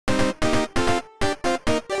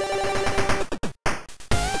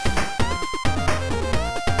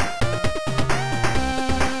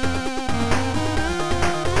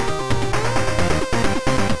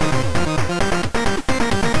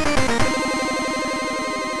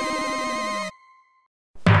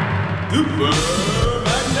A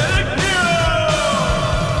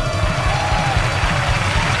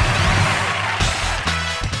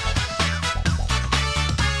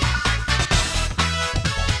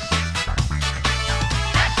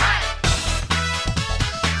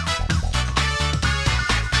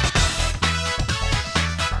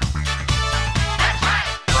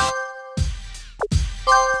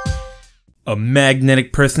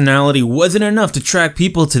magnetic personality wasn't enough to attract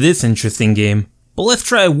people to this interesting game, but let's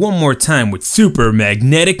try it one more time with Super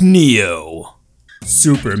Magnetic Neo.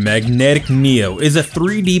 Super Magnetic Neo is a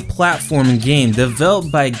 3D platforming game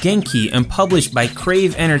developed by Genki and published by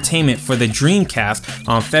Crave Entertainment for the Dreamcast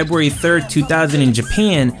on February 3rd, 2000 in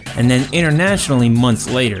Japan and then internationally months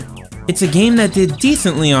later. It's a game that did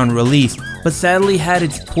decently on release, but sadly had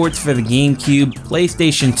its ports for the GameCube,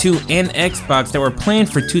 PlayStation 2, and Xbox that were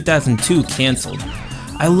planned for 2002 cancelled.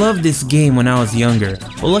 I loved this game when I was younger,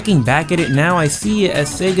 but looking back at it now I see it as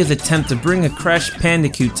Sega's attempt to bring a Crash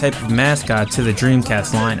Bandicoot type of mascot to the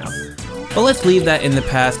Dreamcast lineup. But let's leave that in the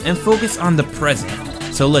past and focus on the present,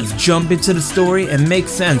 so let's jump into the story and make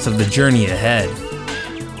sense of the journey ahead.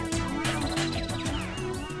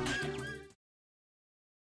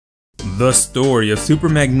 The story of Super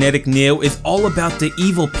Magnetic Neo is all about the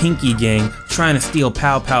evil Pinky Gang trying to steal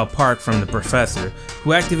Pow Pow Park from the Professor,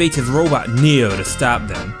 who activates his robot Neo to stop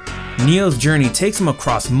them. Neo's journey takes him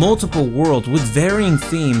across multiple worlds with varying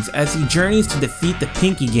themes as he journeys to defeat the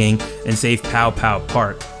Pinky Gang and save Pow Pow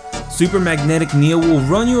Park. Super Magnetic Neo will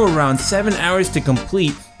run you around 7 hours to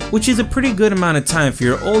complete, which is a pretty good amount of time for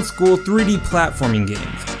your old school 3D platforming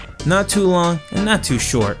games. Not too long and not too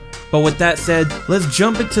short. But with that said, let's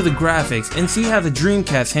jump into the graphics and see how the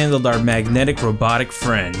Dreamcast handled our magnetic robotic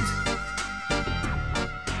friend.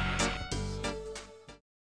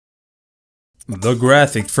 The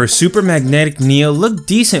graphics for Super Magnetic Neo look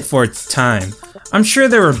decent for its time. I'm sure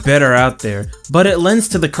there were better out there, but it lends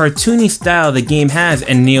to the cartoony style the game has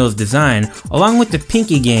and Neo's design, along with the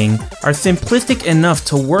Pinky Gang, are simplistic enough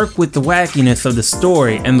to work with the wackiness of the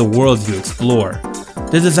story and the worlds you explore.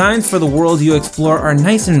 The designs for the world you explore are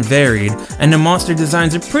nice and varied, and the monster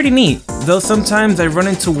designs are pretty neat, though sometimes I run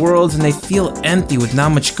into worlds and they feel empty with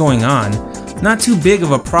not much going on. Not too big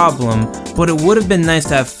of a problem, but it would have been nice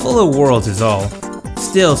to have fuller worlds is all.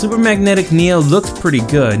 Still, Super Magnetic Neo looks pretty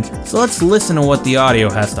good, so let's listen to what the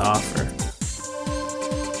audio has to offer.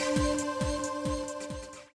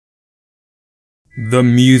 The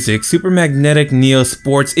music Super Magnetic Neo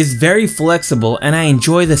sports is very flexible and I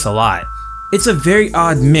enjoy this a lot. It's a very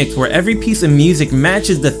odd mix where every piece of music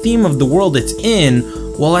matches the theme of the world it's in,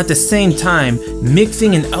 while at the same time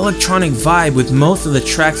mixing an electronic vibe with most of the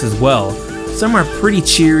tracks as well. Some are pretty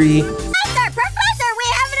cheery. Professor, we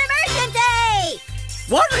have an emergency!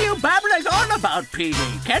 What are you babbling on about, PD?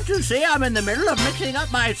 Can't you see I'm in the middle of mixing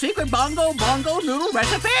up my secret bongo noodle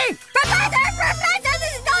recipe? Professor,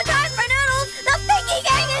 this is no time for noodles! The Pinky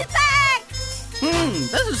Gang is back!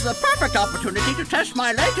 This is the perfect opportunity to test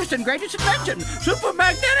my latest and greatest invention, Super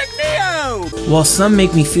Magnetic Neo! While some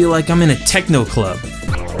make me feel like I'm in a techno club.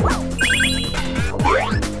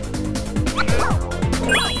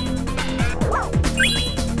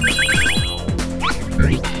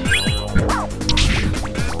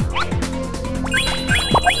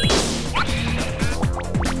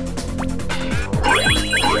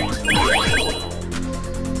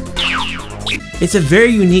 It's a very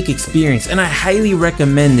unique experience and I highly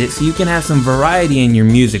recommend it so you can have some variety in your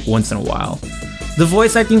music once in a while. The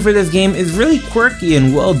voice acting for this game is really quirky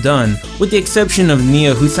and well done, with the exception of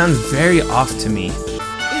Neo, who sounds very off to me. It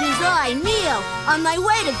is I, Neo, on my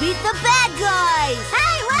way to beat the bad guys!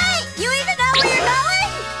 Hey, wait! You even know where you're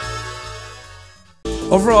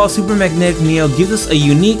going? Overall, Super Magnetic Neo gives us a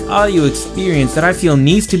unique audio experience that I feel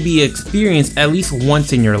needs to be experienced at least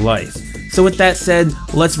once in your life. So with that said,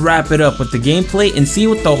 let's wrap it up with the gameplay and see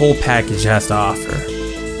what the whole package has to offer.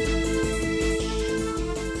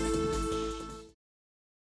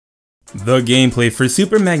 The gameplay for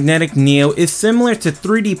Super Magnetic Neo is similar to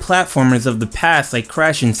 3D platformers of the past like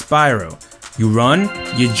Crash and Spyro. You run,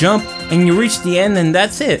 you jump, and you reach the end and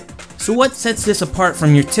that's it. So what sets this apart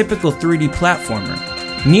from your typical 3D platformer?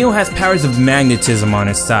 Neo has powers of magnetism on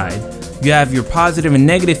his side. You have your positive and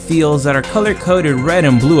negative fields that are color-coded red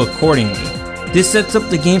and blue accordingly. This sets up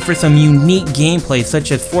the game for some unique gameplay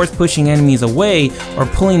such as force pushing enemies away or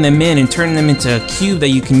pulling them in and turning them into a cube that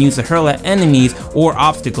you can use to hurl at enemies or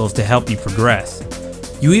obstacles to help you progress.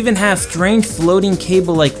 You even have strange floating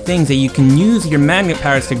cable-like things that you can use your magnet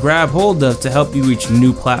powers to grab hold of to help you reach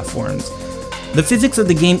new platforms. The physics of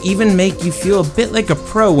the game even make you feel a bit like a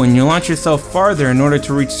pro when you launch yourself farther in order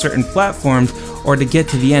to reach certain platforms or to get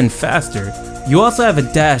to the end faster. You also have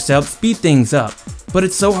a dash to help speed things up, but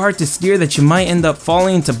it's so hard to steer that you might end up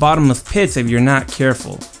falling into bottomless pits if you're not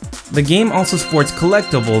careful. The game also sports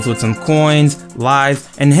collectibles with some coins, lives,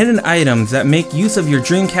 and hidden items that make use of your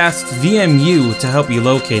Dreamcast's VMU to help you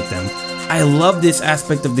locate them. I love this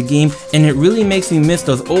aspect of the game, and it really makes me miss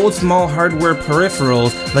those old small hardware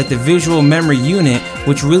peripherals like the visual memory unit,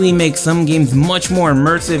 which really makes some games much more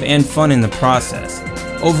immersive and fun in the process.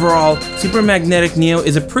 Overall, Super Magnetic Neo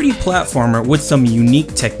is a pretty platformer with some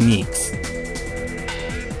unique techniques.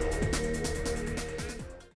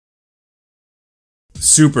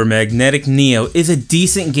 Super Magnetic Neo is a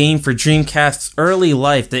decent game for Dreamcast's early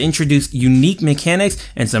life that introduced unique mechanics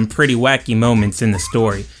and some pretty wacky moments in the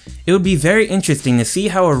story. It would be very interesting to see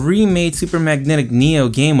how a remade Super Magnetic Neo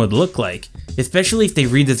game would look like, especially if they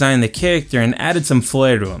redesigned the character and added some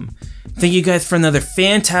flair to him. Thank you guys for another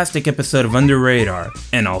fantastic episode of UnderRadar,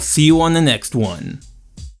 and I'll see you on the next one.